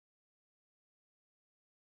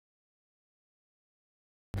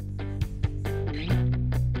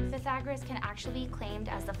Pythagoras can actually be claimed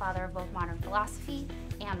as the father of both modern philosophy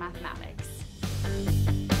and mathematics.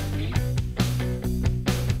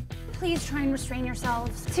 Please try and restrain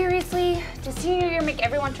yourselves. Seriously, does senior year make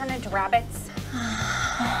everyone turn into rabbits?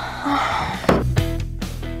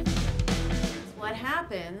 What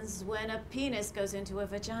happens when a penis goes into a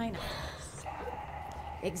vagina?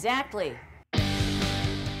 Exactly.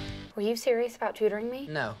 Were you serious about tutoring me?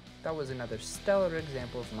 No, that was another stellar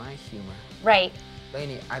example of my humor. Right.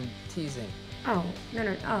 Lanie, I'm teasing. Oh,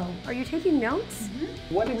 no. Oh, are you taking notes?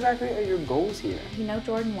 Mm-hmm. What exactly are your goals here? You know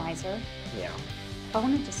Jordan Weiser? Yeah. I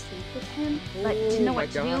wanted to sleep with him, but didn't know what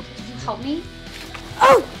to do. Could you help me?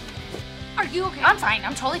 Oh! Are you okay? I'm fine.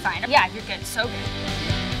 I'm totally fine. Yeah, you're good. So good.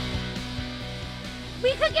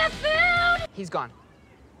 We could get food! He's gone.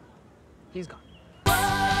 He's gone.